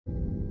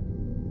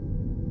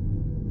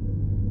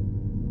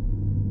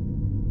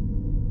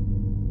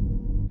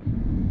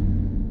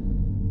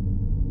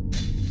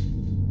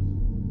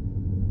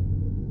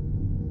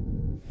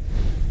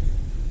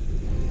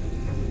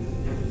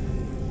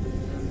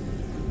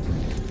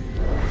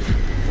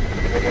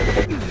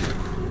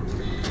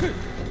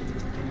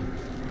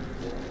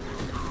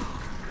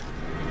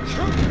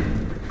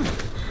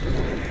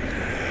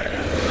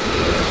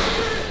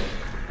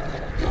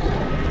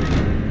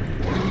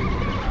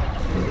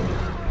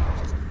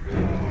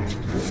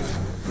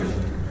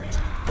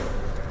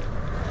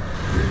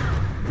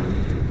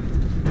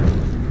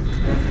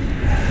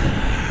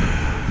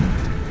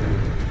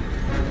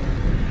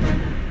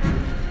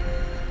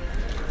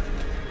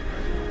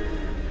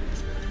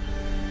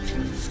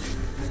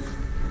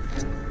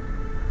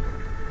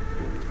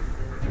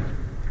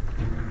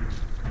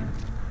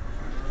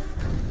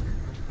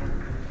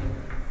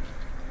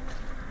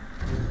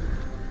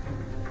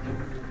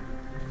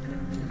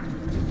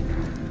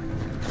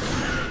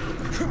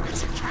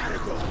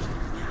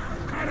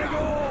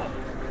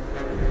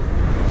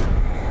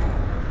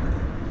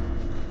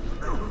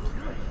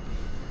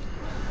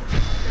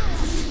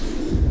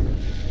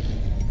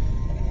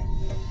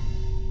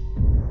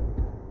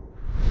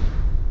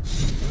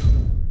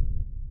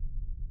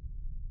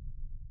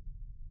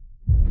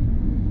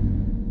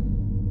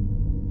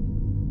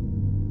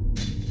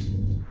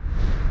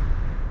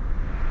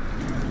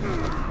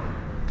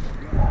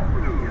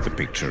The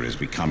picture is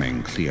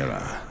becoming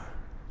clearer.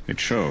 It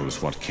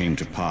shows what came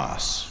to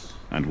pass,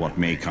 and what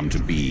may come to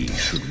be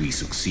should we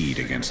succeed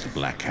against the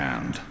Black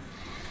Hand.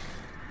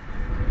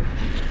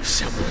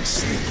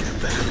 Someone's thinking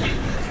about me.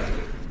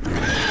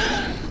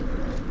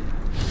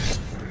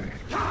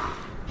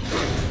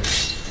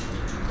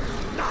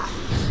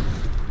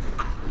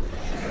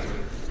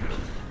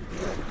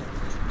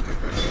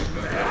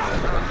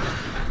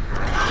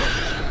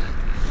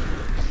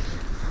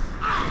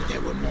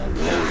 There were more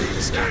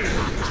warriors coming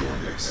up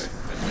to us.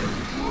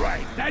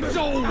 Right, that's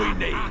all we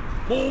need.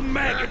 More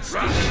maggots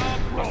sticking our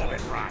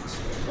blood. Rats.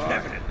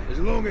 Definitely. As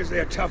long as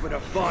they're tough to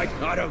fight,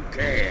 I don't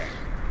care.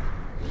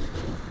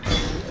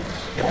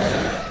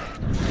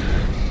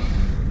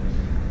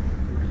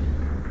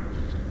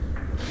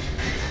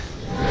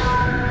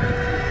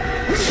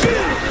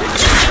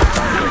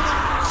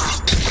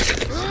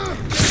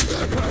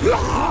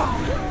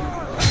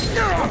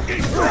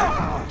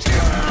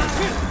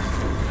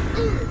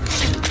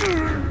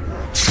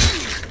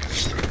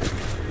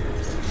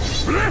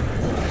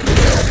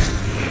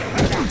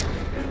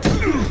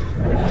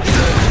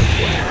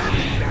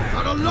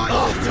 Got a light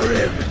after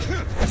him!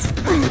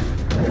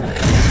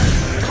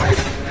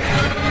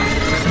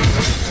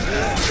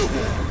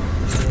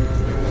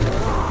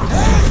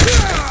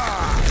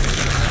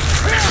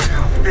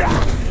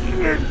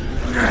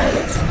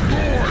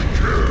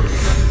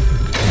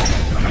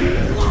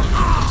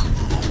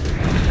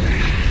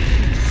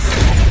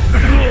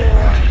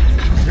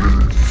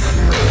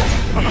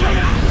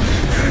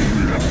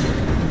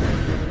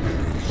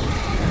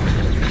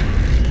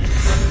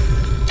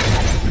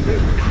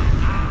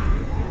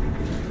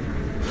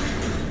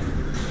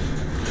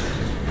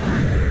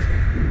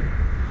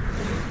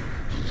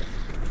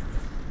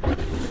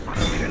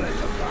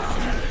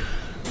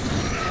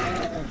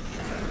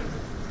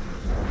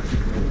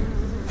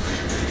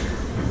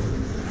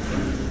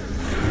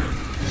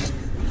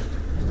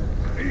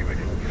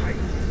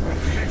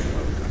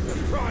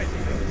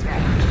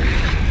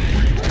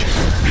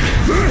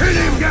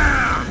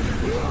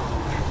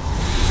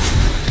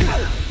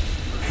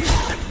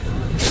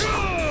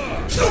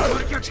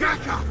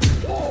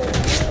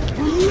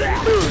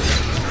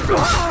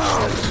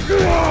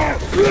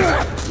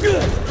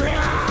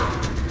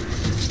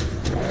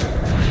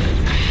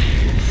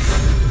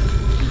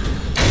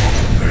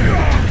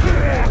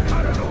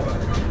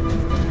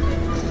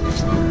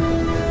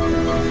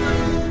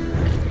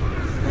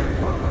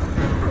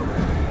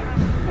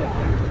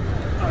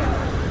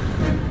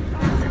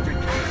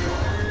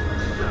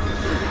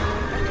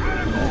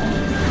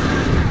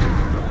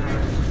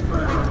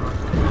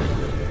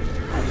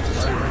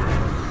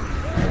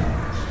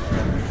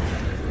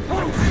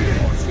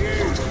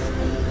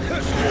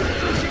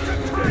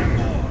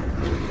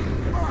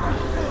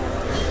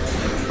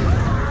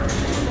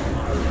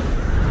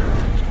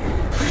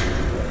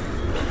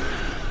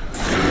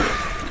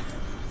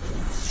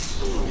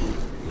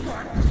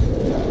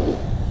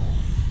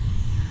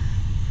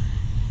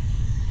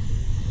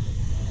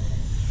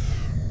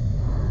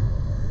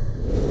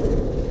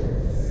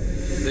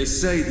 They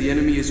say the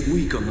enemy is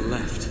weak on the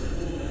left,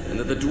 and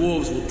that the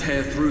dwarves will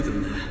tear through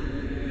them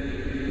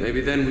there. Maybe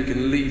then we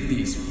can leave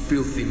these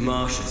filthy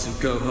marshes and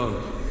go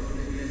home.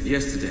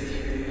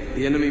 Yesterday,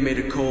 the enemy made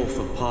a call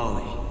for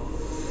parley.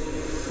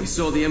 We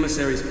saw the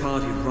emissary's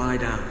party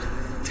ride out,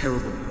 a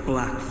terrible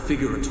black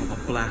figure atop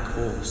a black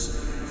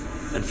horse,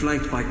 and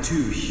flanked by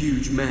two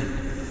huge men,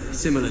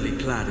 similarly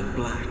clad in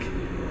black.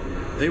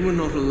 They were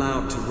not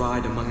allowed to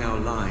ride among our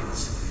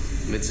lines.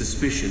 Amid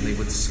suspicion, they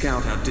would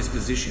scout our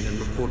disposition and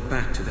report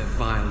back to their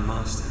vile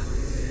master.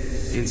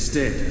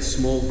 Instead, a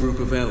small group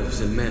of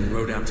elves and men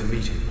rode out to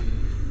meet him.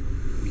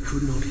 We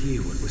could not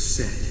hear what was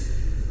said,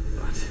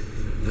 but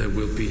there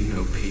will be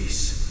no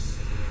peace.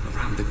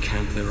 Around the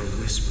camp there are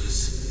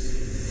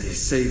whispers. They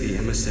say the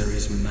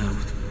emissary's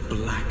mouth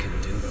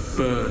blackened and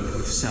burned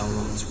with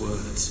Sauron's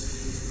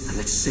words, and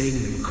that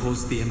saying them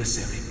caused the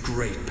emissary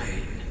great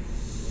pain.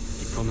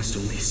 He promised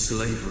only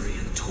slavery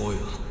and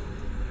toil,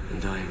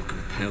 and I am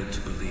compelled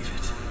to believe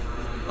it.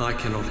 I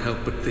cannot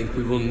help but think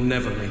we will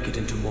never make it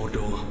into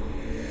Mordor.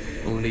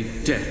 Only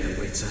death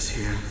awaits us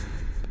here.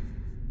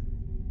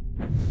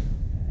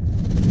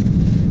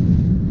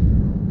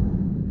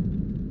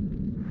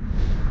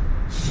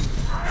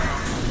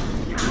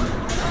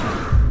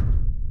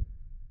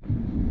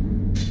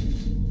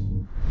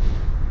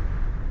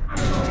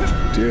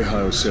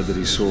 Greyhound said that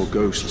he saw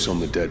ghosts on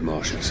the dead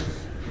marshes.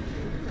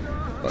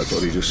 I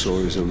thought he just saw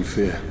his own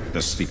fear.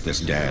 The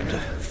sleepless dead,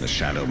 the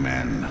shadow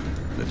men,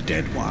 the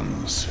dead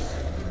ones.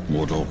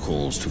 Mordor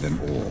calls to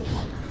them all.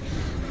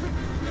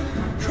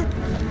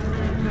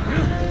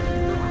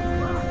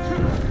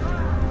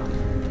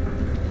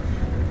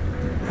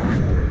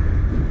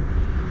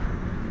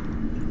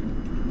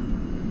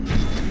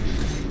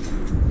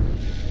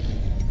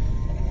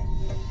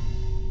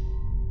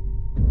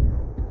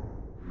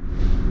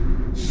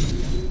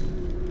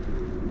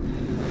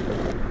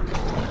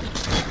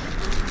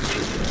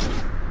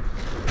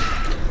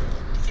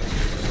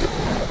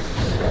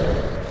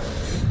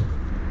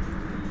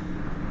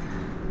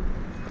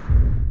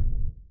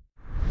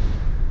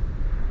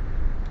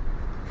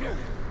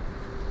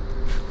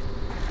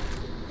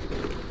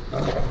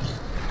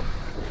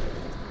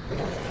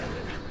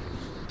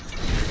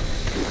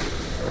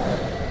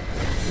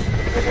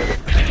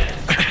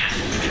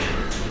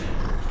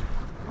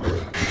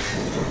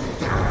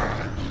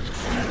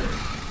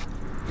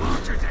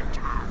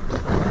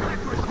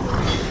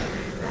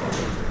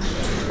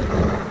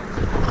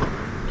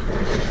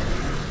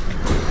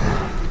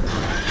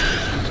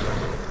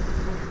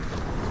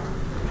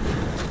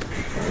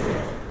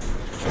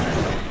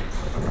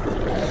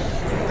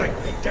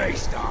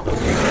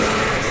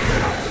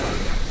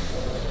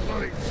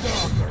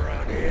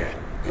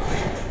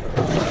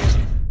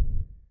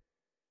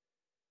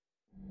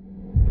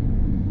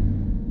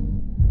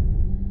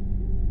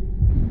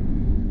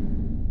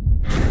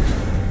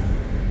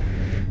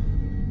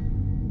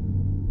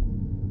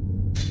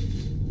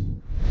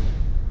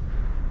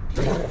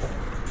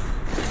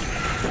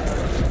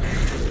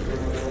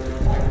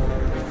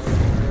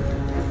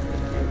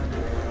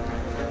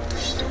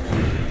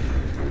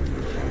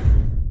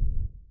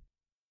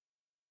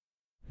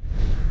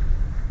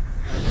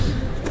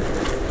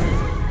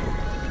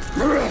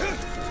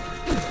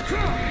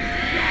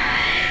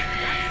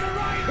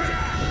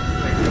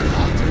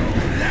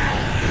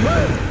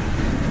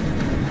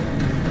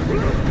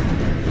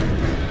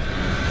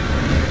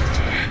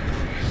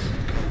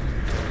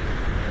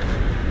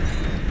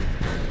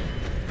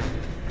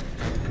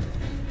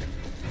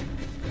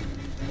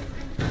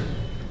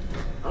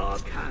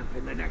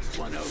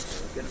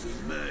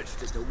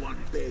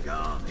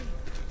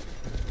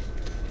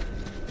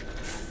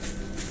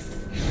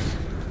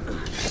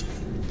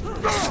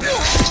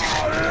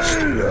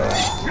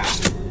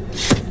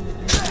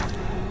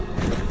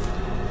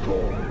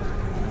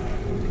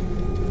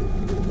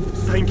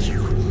 Thank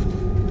you.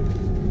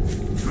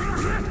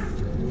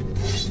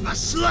 The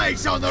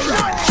slave's on the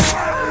run!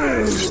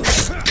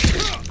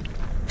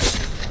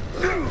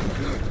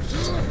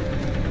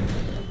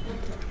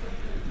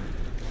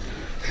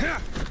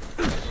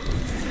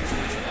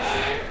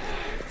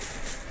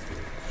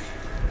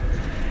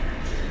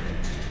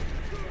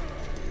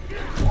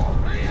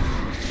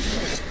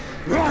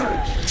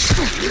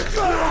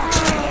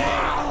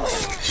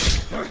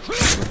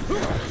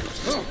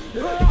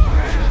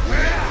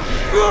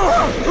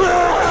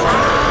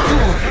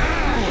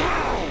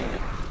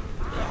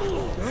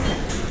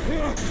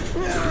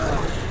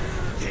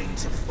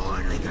 Things are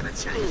finally gonna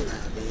change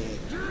around here.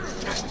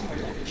 Just to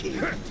get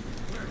killed.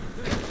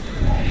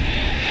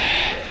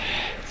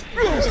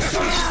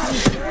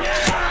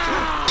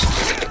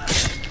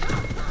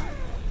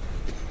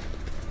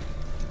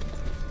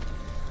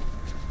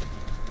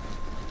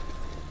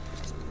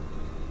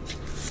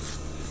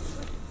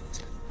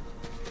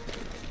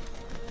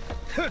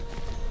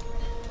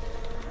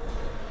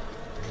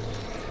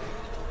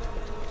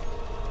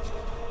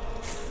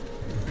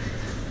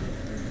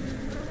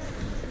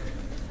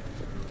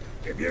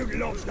 If you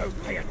lot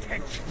don't pay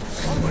attention,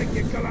 I'll make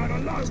you go out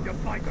alone to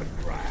fight the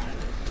ground.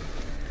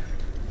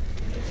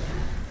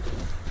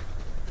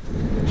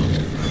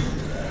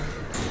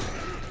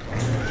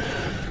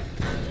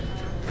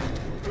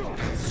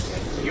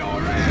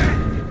 You're in!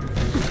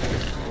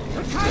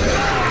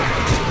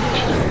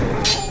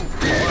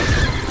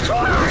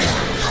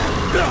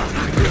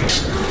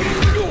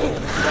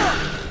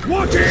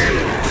 Watch it!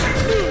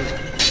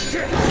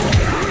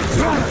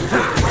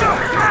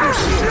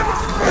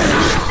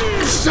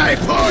 Stay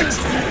put!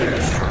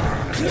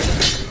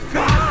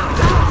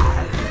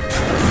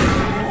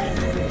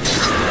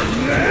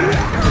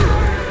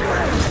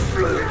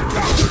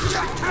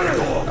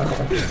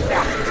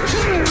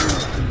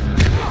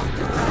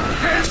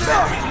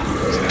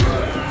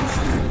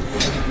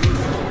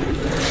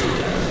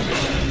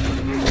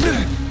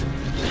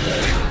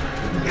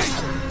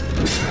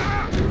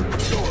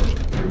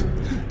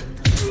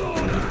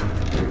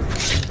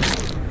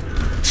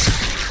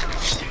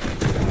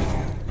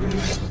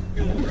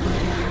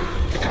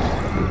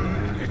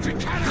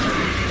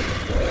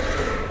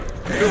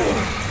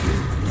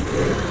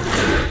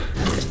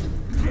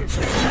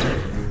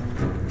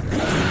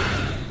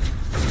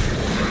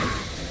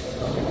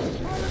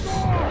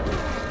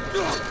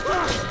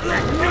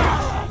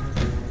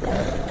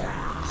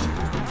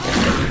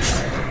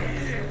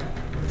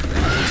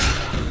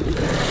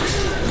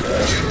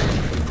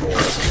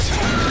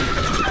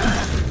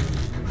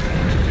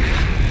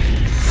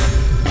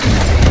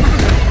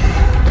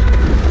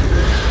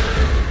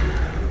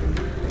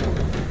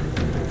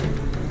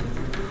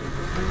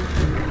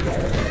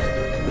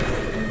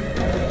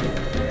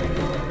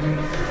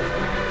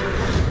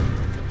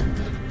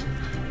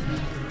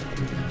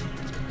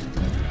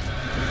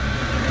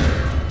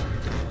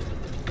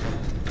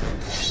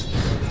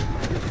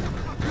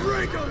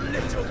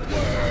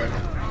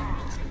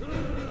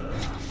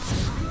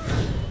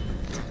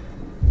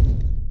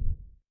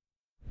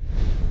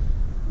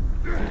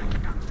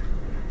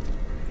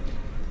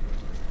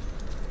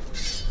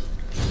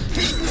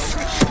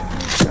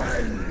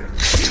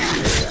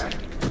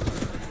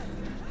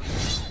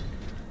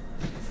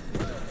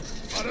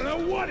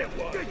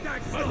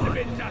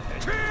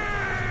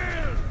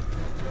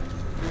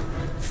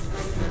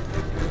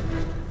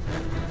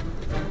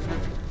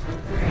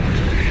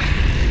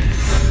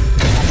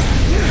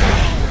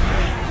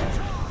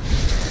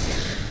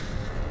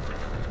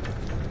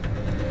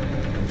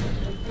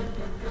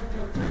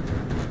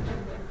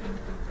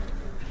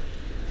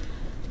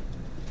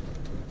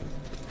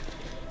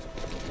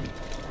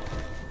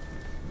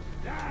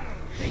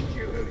 Teach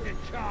you who's in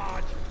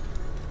charge.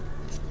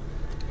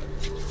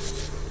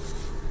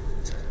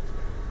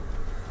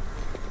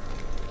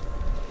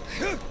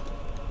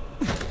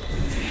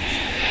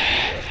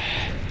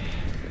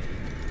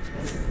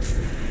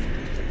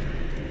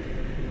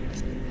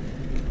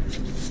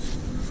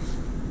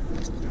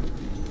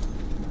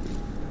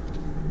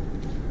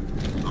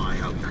 I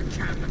hope the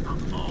captain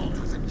of Maul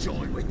doesn't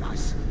join with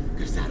us,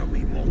 because that'll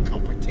mean more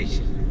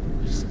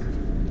competition. Just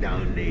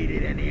don't need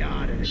it any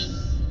harder.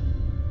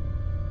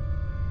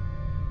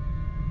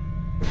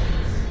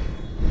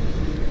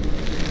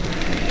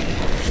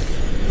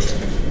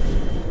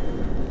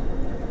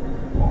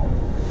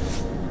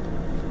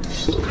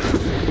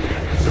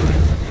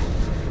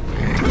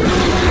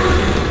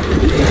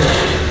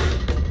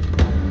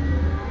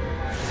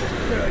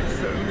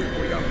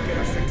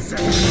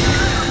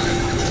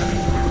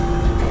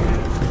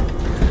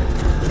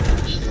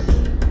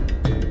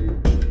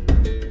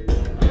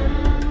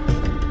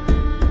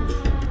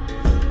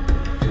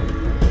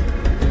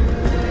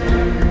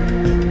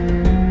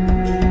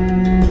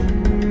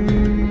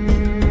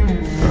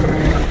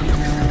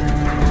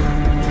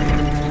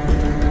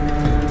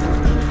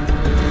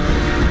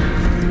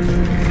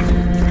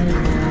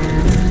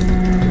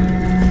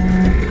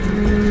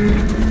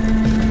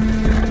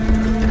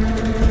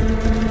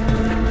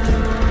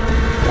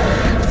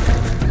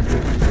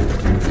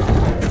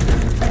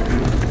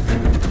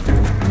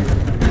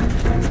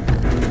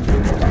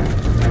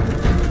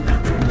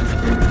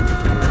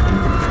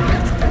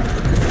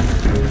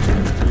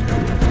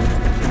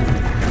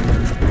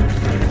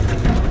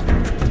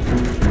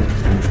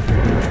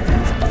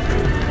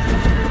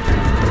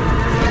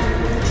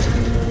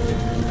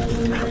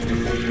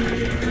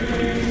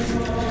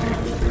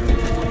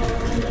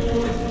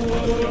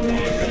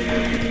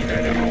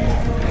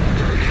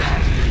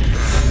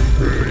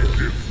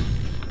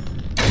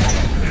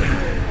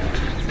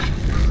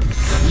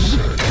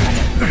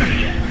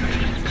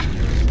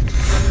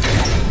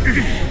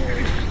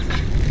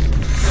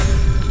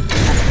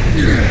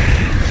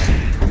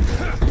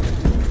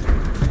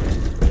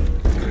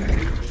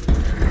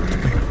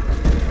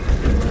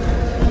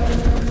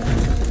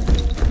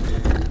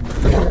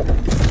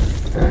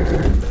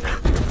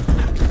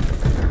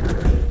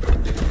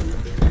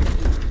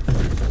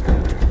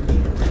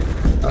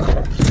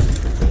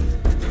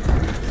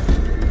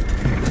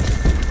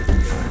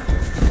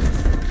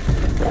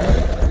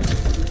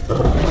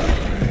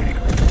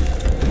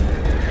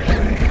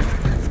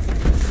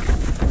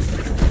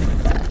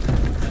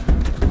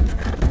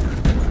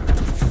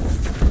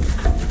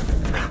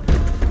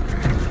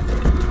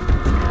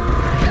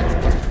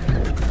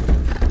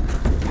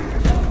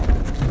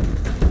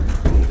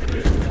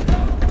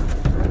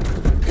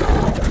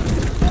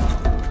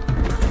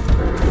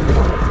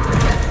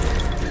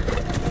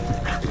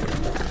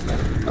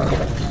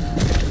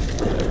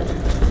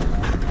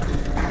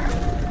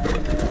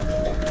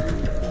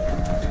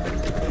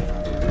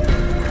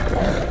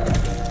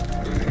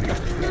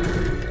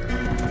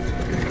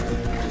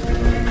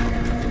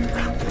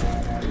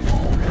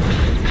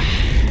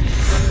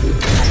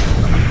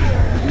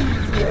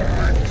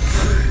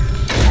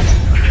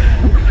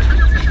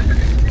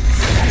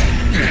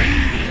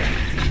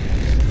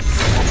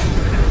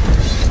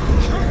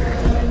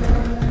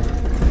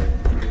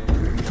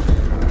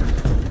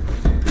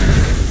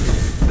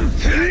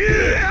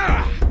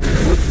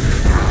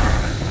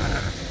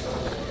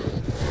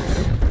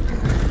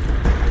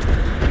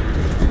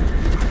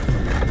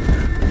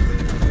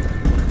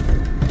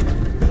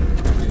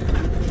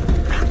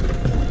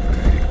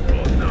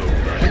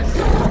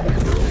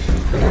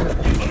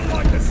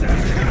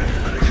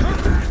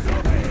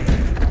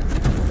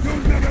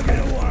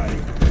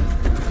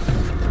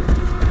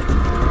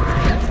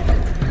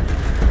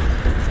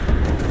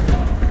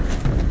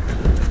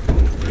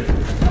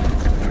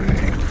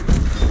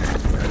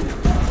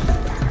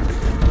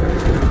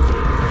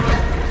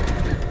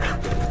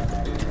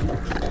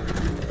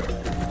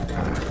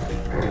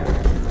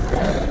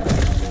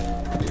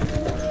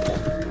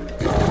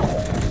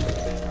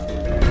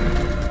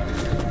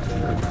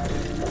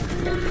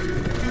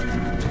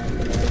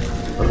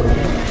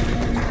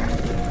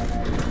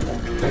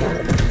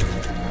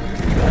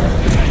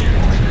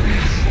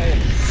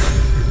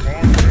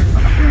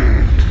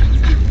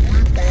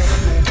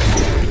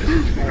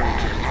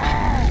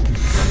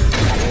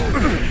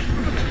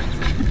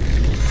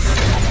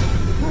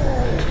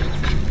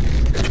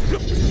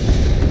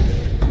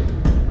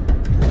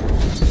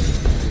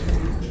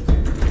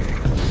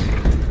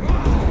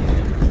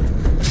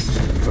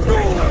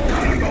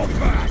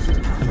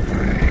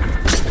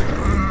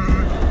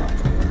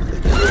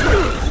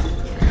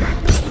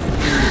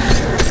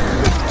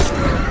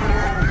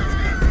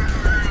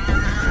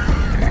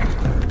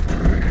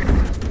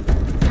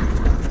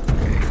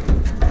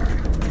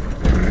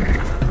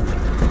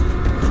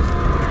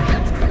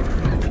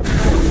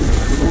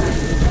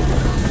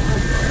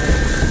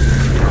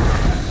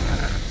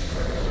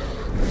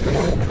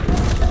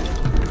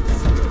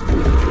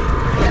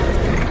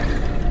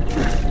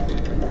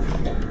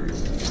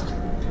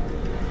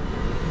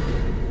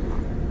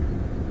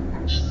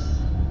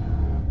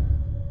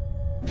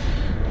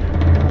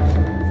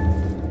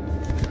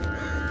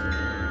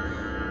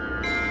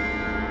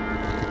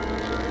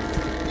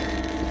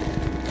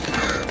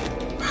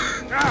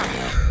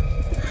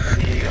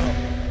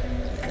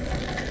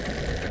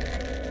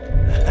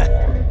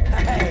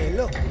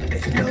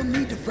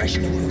 fresh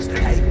in the wheels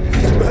today.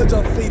 These birds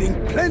are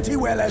feeding plenty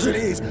well as it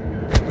is.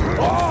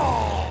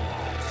 Oh!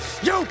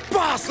 You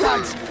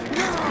bastards!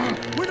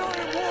 We're not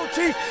in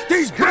Warchief!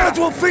 These birds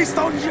will feast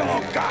on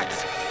your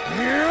guts!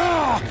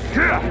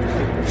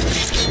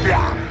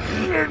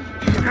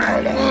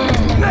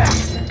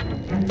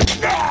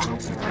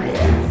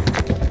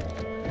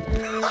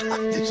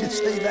 This is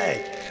Steve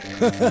A.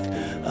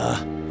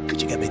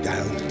 Could you get me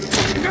down?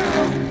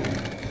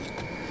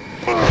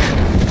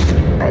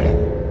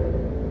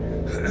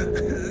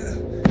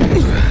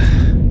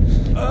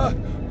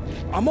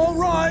 I'm all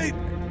right.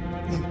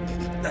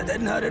 That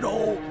didn't hurt at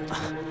all.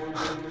 I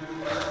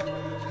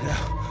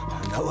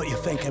know what you're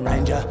thinking,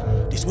 Ranger.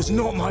 This was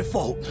not my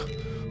fault.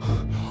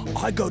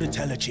 I go to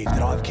tell the chief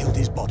that I've killed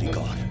his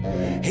bodyguard.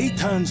 He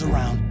turns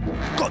around,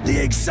 got the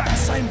exact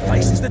same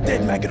face as the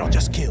dead maggot I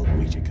just killed.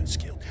 Ouija gets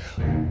killed.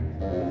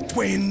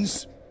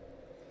 Twins.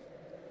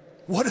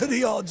 What are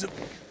the odds of...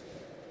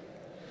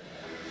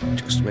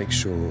 Just make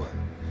sure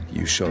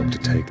you show up to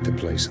take the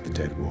place of the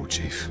dead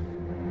Warchief.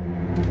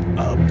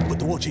 But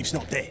the Warchief's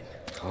not dead.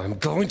 I'm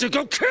going to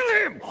go kill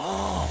him!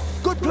 Oh,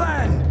 good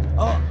plan!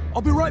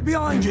 I'll be right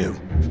behind you.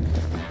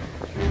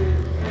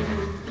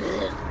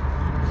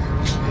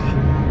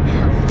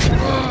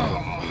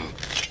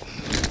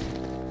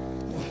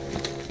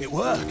 It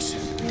works.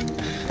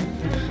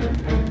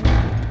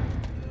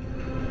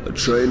 A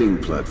training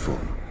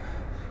platform.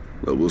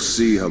 Well, we'll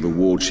see how the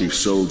Warchief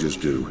soldiers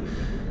do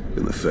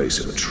in the face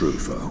of a true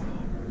foe.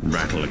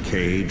 Rattle a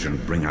cage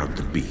and bring out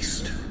the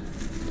beast.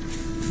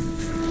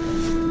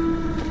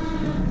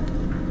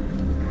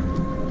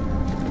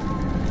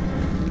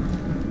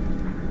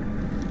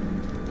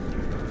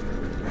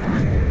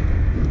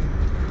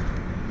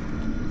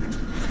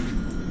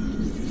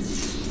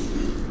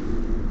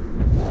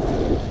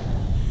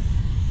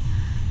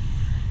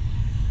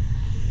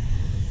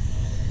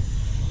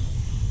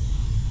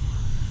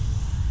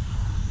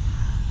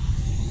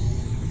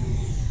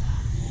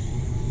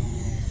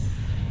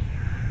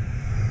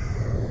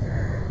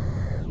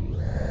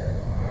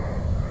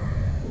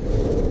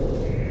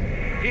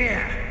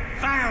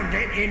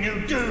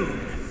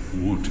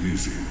 What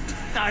is it?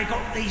 They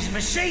got these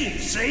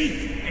machines,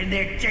 see? And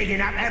they're digging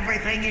up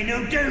everything in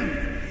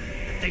Udun.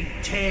 The thing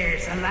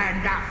tears the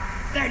land up.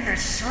 Then the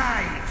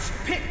slaves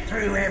pick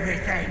through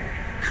everything.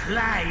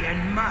 Clay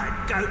and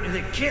mud go to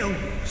the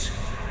kilns.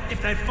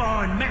 If they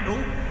find metal,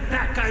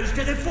 that goes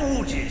to the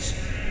forges.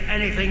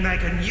 Anything they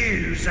can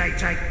use, they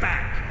take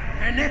back.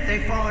 And if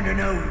they find an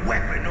old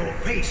weapon or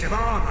piece of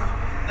armor,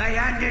 they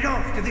hand it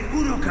off to the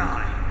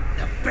Urukai,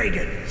 the big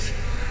uns.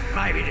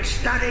 Maybe to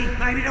study,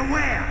 maybe to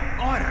wear.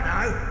 I don't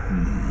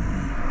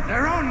know.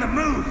 They're on the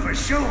move for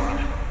sure.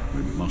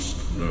 We must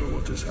know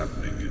what is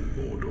happening in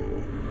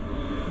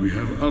Mordor. We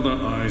have other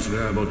eyes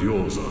there, but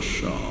yours are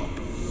sharp.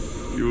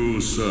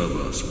 You serve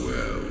us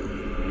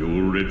well. You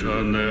will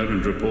return there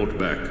and report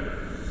back.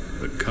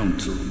 The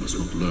Council must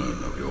not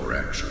learn of your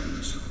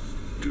actions.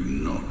 Do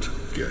not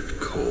get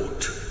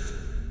caught.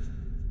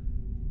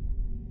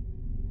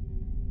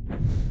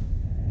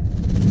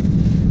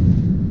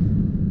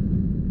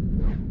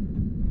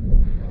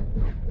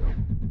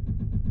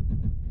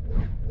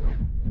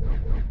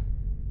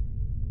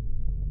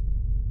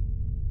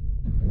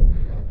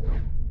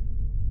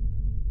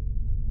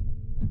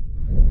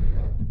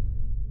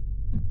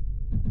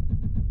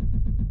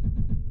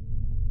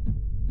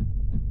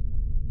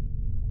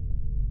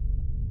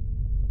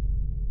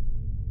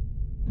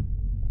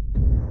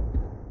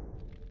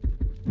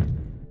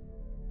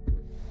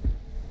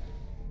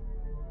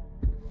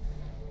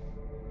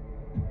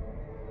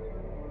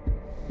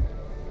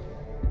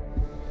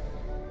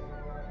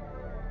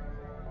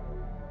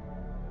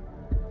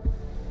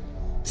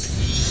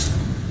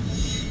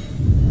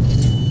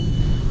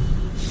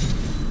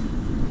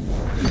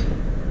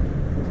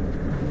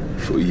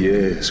 For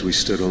years, we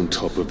stood on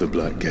top of the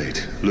Black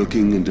Gate,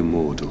 looking into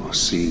Mordor,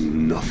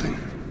 seeing nothing.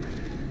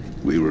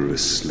 We were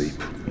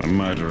asleep. The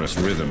murderous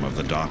rhythm of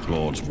the Dark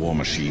Lord's war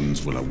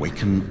machines will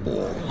awaken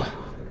all.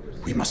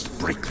 We must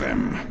break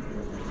them.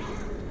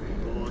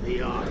 Or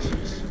the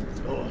archers,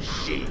 or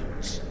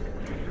shields.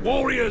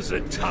 Warriors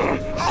are tough.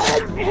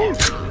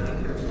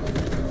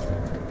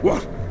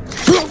 What?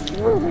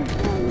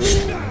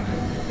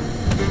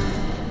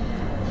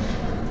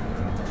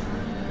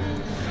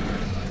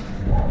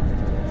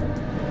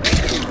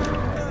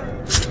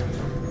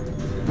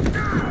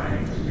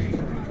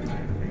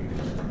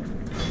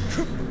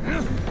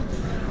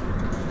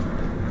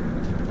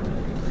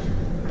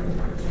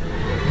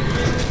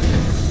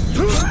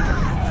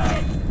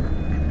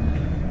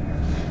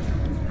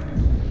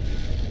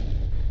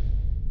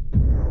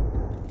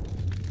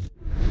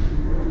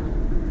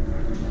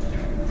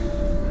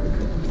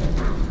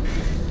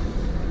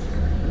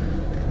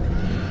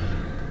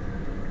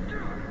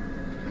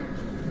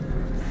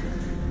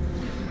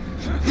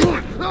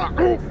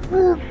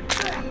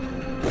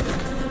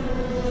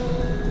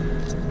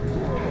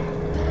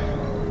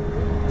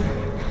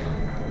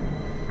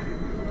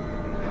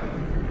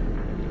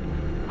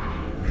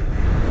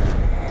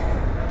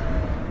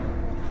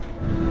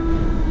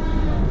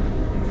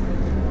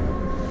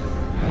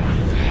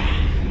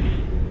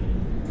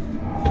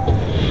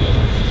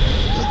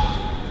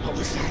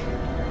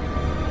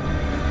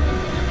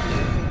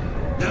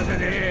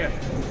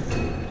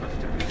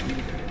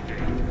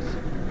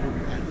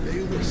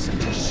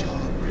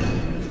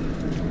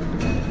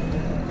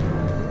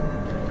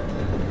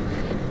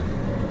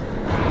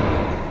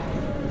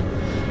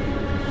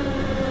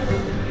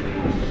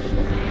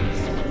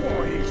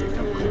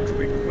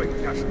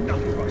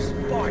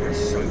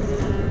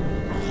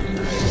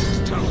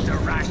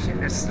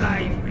 the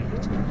slave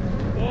meat.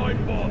 Why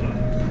bother?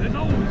 There's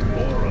always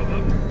more of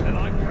them, and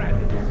I grab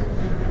it.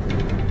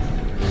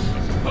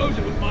 I suppose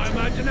it was my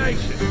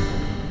imagination.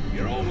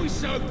 You're always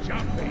so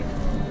jumpy.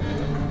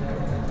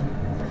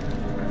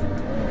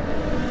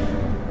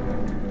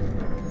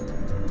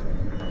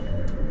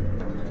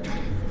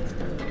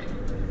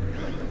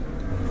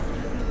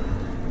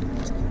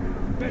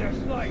 Been a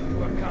slave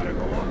to a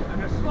category,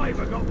 and a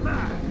slaver got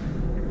mad.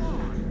 Why?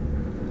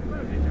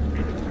 Well, it just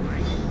been a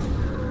slave.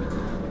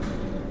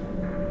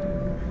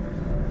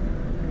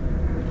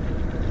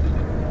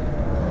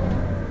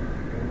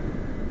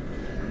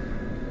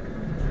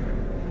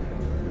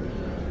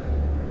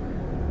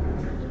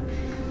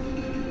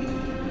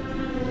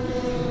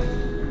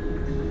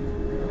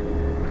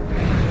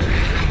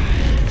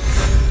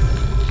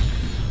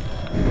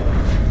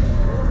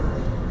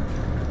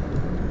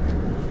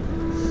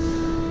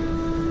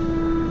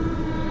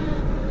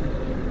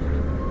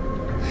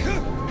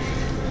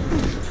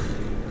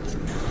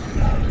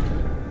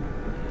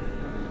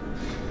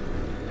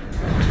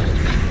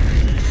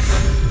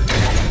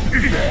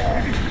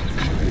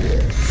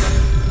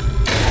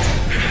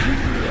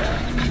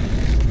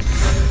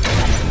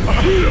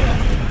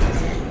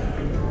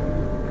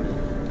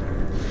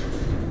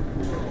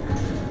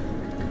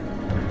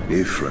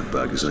 If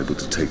Fratbag is able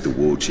to take the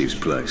Warchief's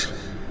place, it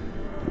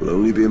will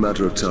only be a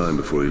matter of time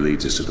before he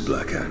leads us to the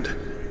Black Hand.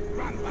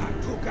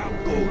 Fratbag took out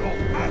Mordor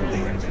and the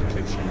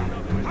executioner.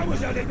 How was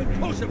that even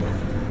possible?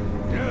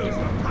 Those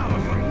were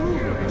powerful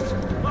rulers.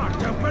 I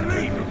don't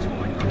believe it.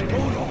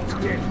 Mordor's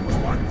death was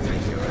one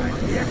thing, and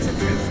the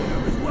executioner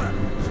was worse.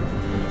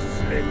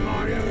 Slid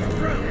Mario the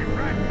throne.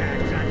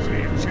 Fratbag's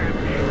actually a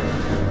champion.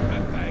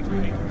 Fratbag's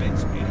made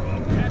mincemeat of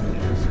our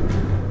captains.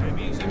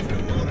 Maybe he's a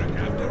true monarch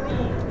after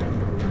all.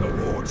 The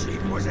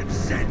Warchief was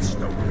incensed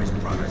over his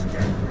brother's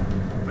death,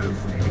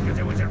 mostly because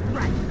it was in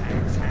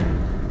Ratbag's hand.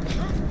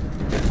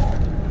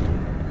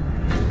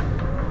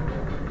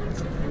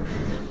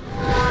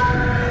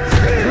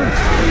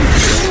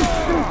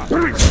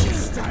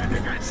 Stand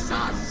against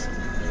us!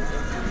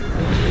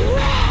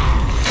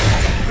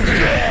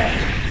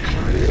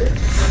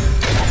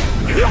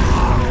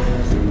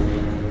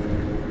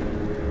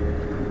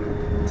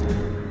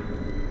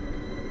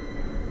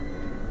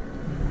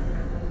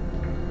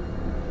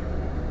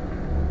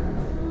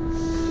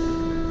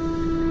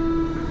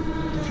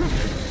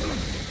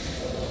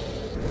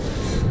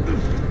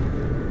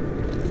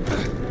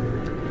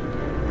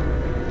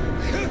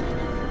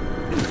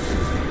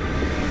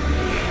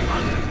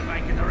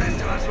 Making the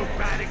rest of us look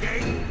bad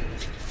again.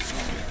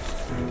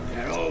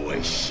 They're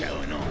always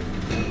showing off.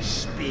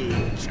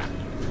 Speed chucking.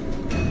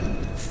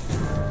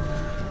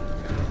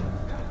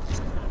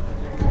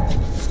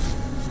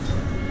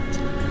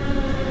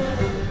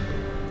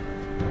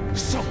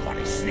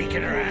 Somebody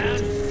sneaking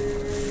around.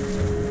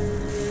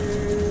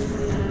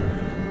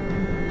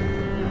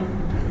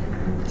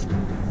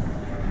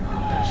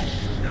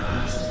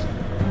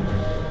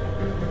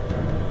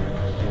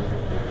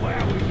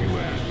 Where were you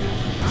at?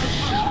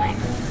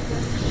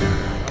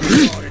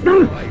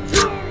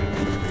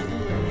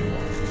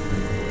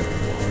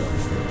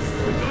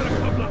 We got a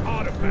couple of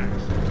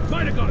artifacts.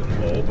 Might have gotten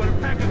more, but a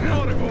pack of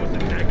carnivores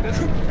attacked us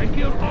and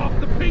killed half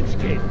the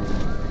pigskins.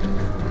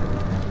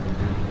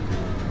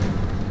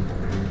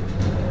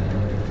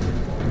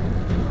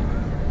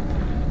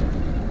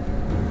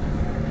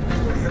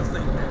 What do you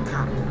think the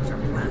captains are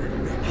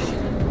planning next?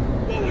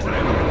 What was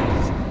that?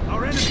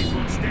 Our enemies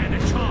won't stand a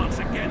chance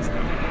against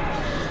them.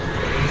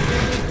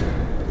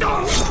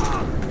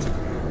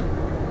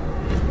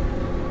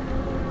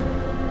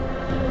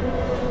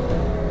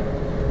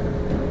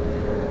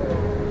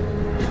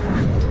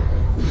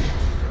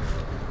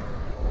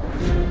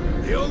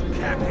 The old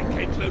captain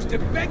came close to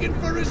begging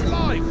for his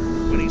life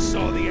when he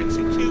saw the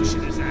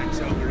executioner's axe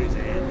over his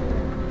head.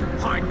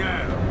 I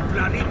know.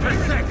 Bloody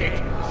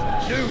pathetic.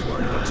 No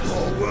one looks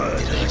more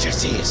worthy. Did I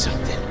just hear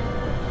something?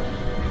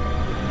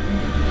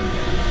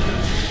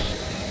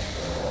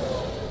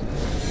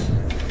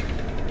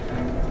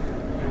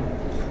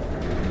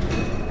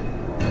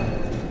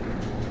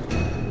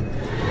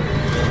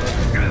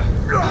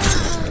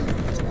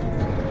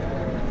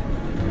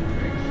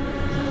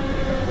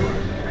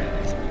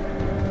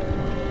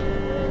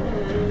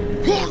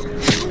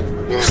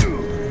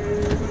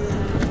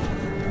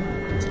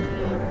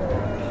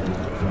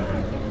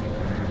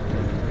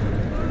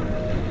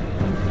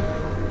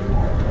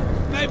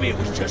 Maybe it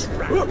was just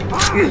random.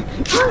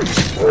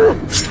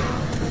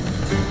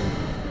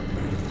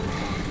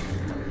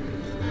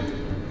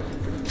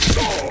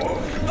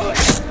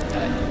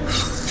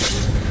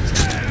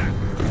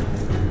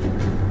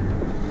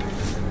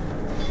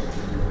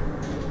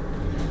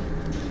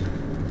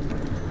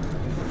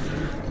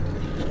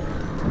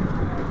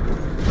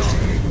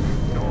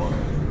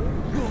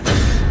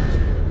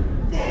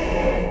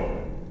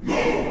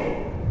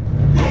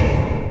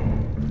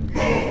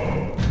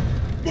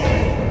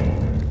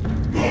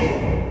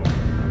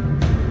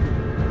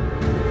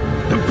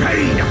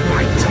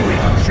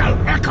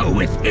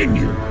 within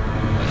you.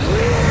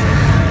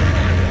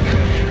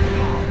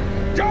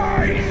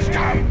 Die,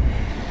 scum!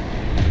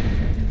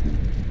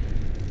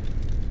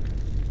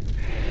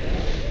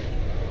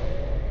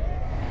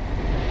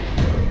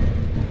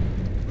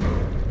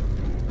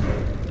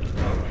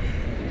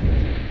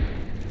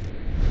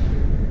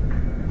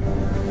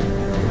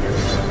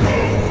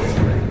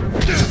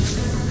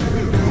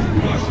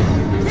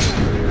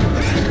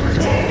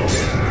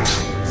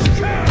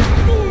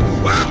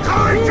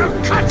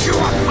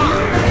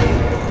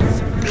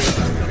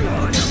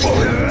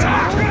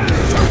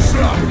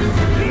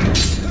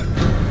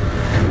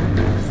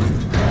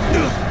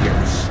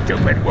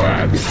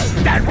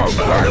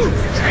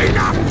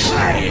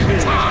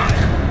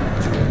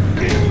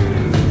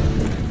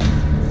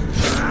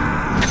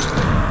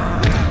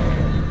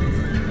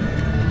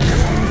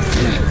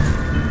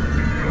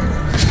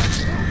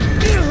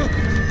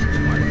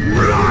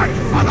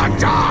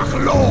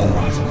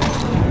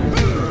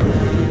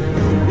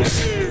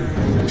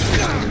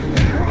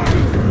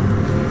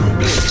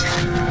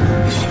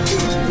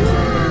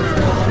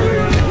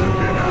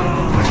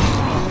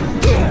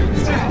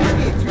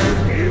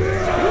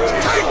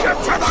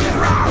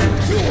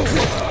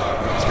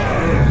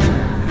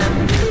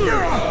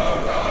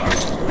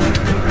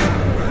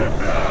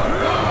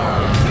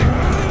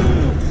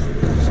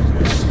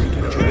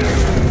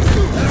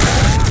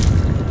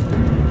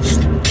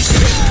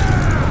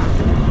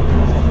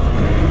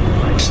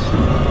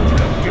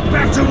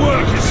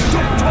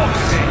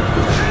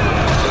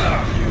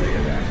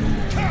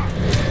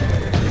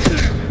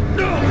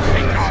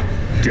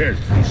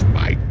 Death is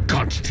my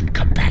constant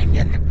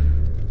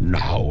companion.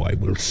 Now I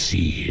will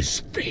see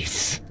his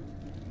face.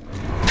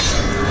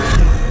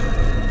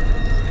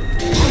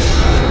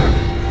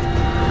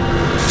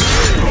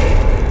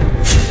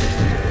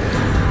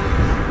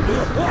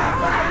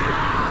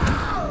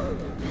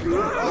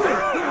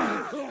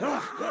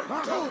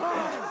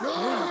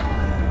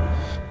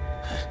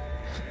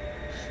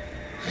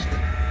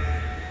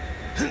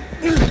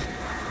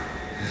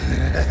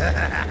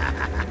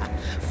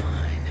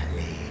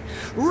 Finally,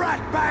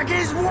 Ratbag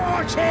is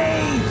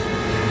Warchief!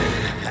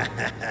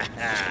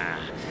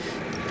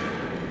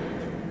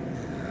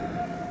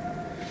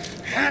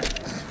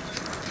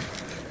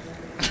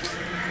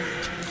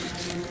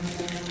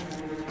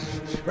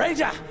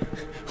 Ranger,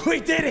 we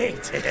did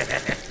it!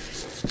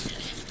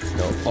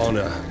 Now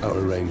honor our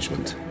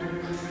arrangement.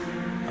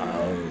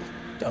 Oh,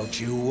 don't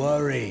you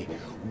worry.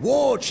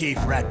 Warchief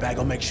Ratbag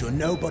will make sure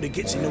nobody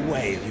gets in the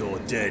way of your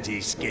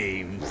dirty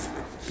schemes.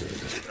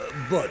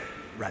 But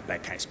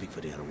Ratbag can't speak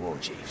for the other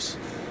Warchiefs.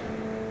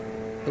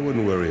 I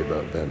wouldn't worry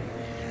about them.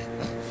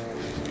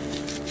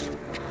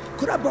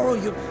 Could I borrow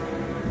your...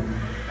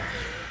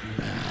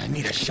 I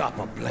need a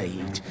sharper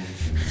blade.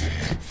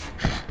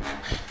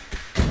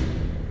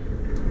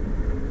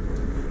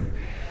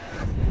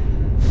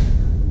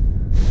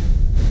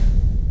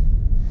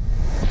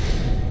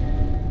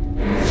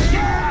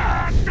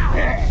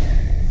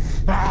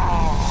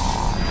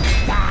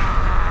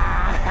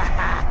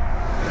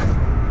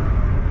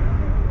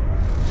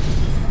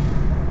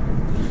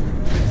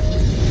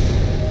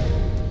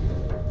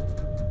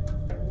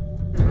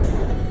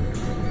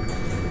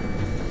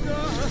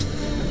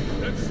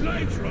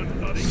 Slaves run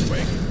bloody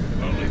quick,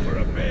 only for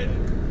a bit.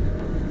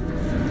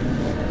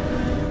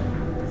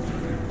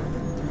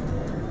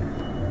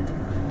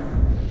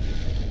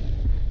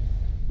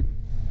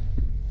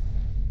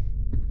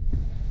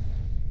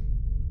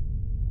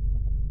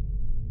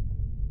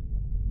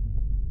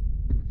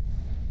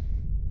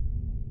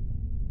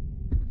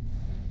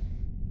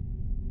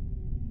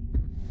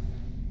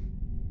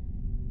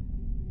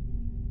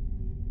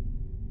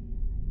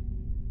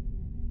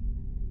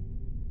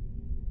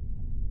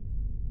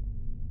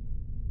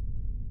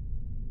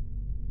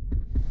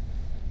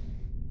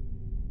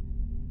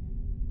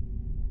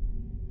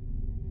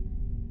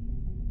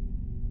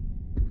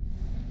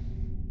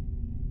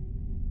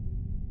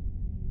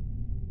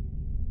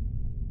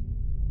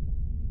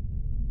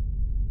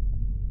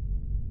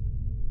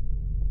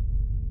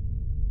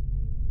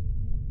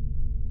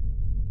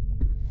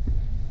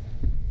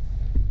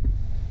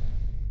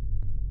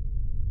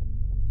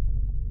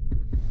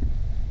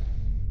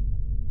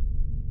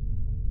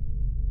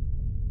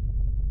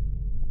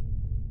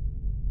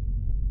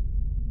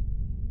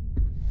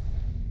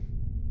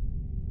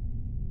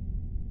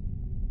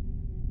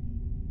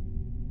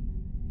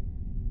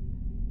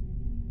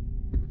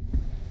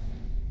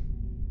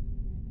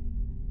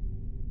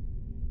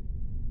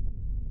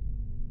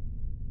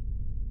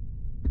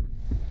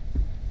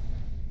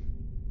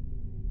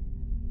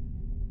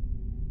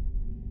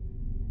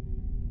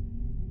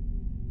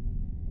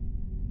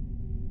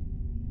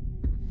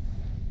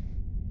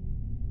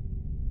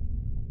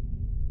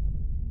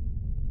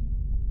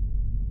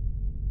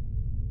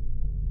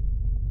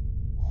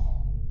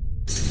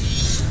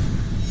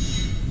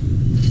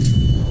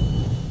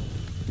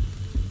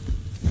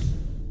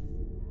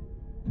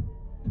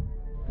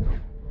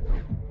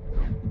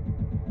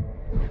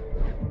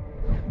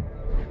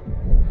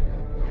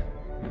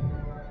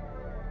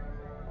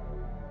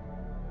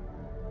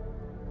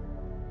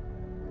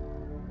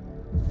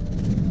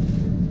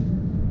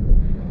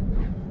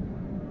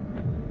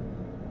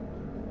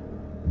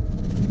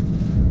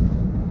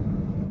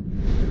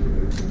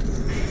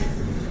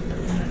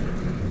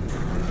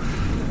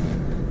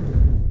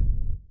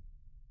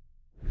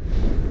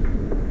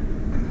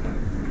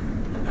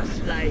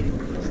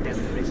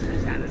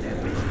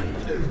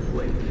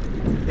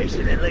 They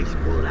should at least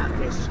pull out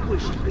their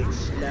squishy bits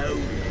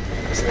slowly,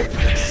 so they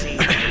can see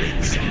their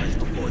insides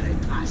before they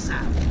pass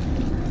out.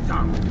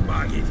 Don't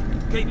bug it.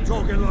 Keep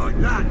talking like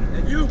that,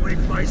 and you'll be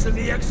facing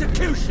the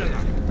executioner.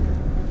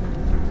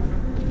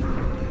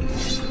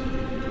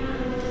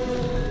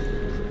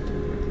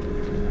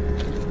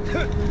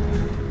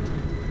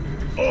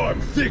 I'm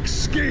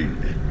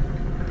thick-skinned.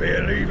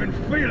 Barely even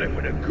feel it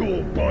when a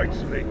ghoul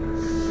bites me.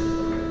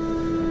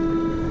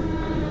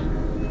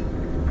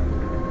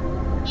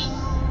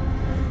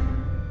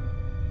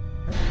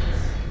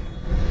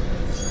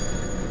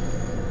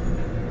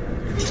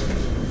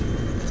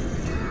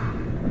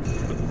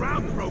 The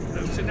ground broke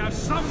loose, and now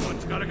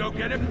someone's got to go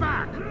get it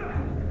back. Well,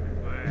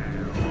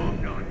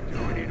 I'm not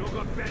doing it. I've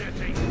got better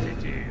things to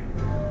do.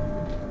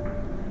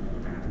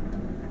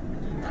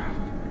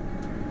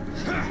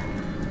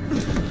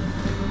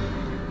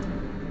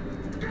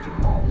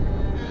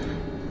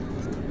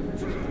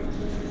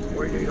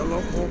 We need a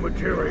lot more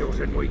materials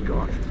than we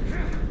got.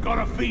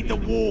 Gotta feed the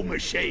war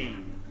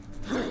machine.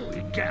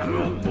 We'd get a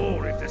lot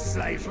more if the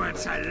slaves weren't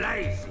so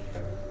lazy.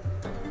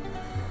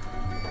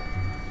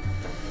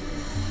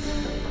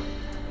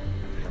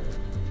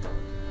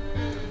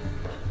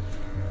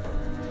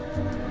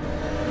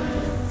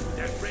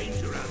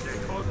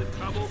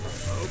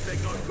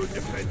 good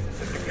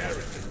defenses in the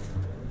garrison.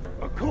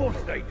 Of course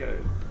they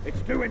do.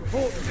 It's too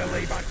important to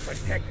leave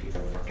unprotected.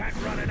 Can't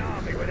run an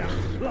army without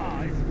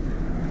supplies.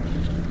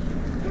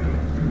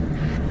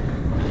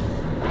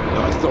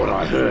 I thought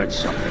I heard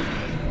something.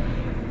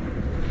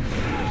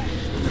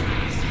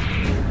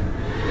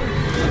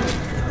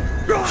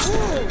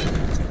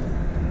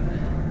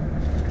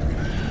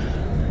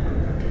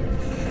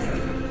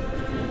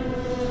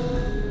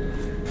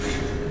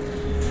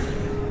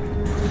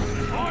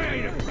 I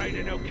ain't afraid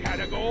of no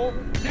category.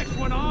 Next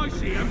one I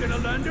see, I'm gonna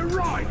learn to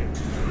ride it.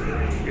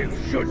 You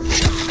shouldn't be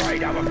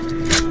afraid of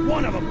them. Just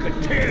one of them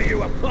could tear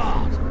you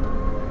apart.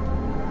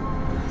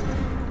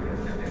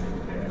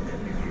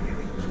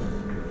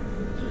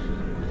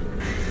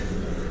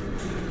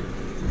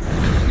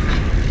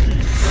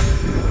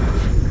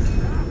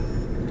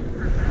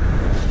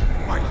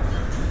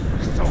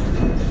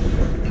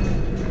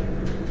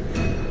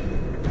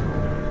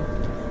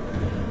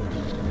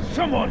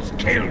 Someone's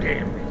killed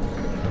him!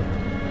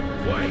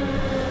 Wait!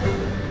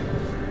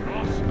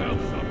 I smell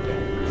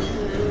something!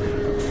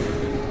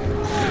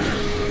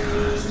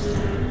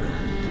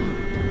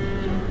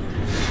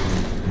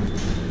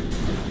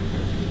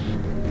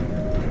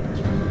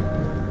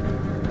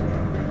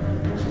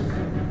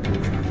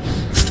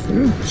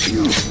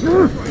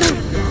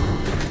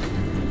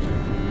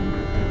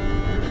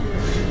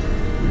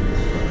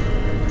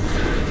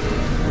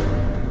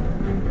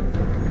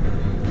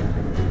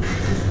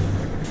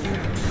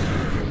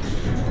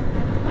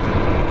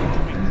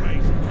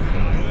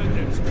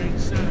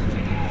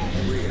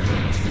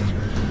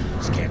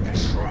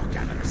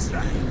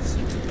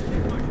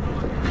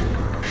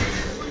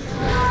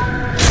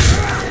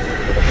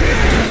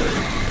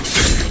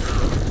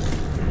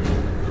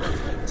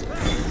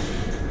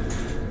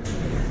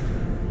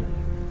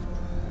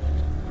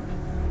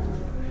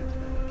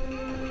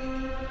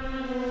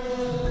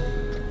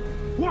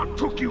 What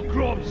took you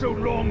Grove so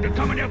long to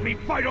come and help me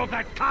fight off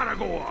that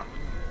Caragor?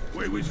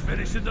 We was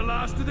finishing the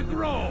last of the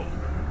Grove.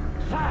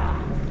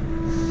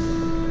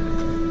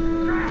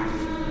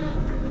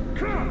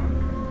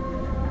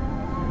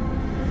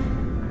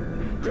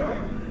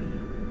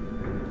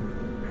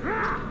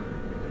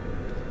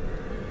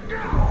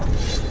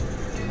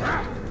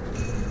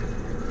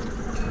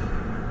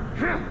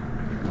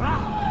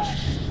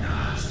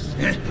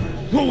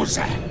 What was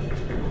that?